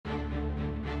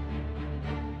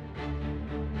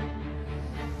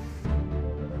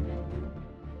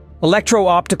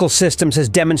Electro-Optical Systems has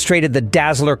demonstrated the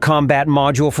Dazzler combat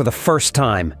module for the first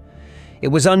time. It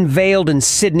was unveiled in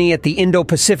Sydney at the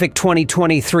Indo-Pacific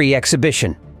 2023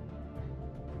 exhibition.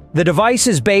 The device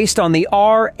is based on the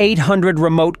R800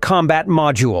 Remote Combat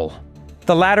Module.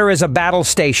 The latter is a battle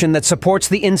station that supports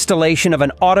the installation of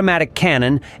an automatic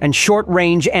cannon and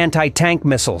short-range anti-tank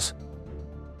missiles.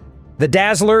 The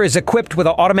Dazzler is equipped with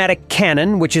an automatic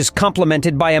cannon, which is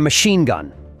complemented by a machine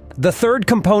gun. The third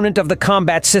component of the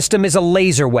combat system is a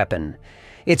laser weapon.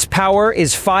 Its power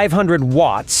is 500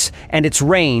 watts, and its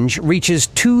range reaches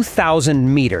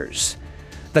 2,000 meters.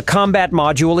 The combat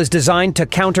module is designed to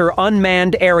counter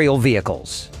unmanned aerial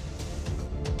vehicles.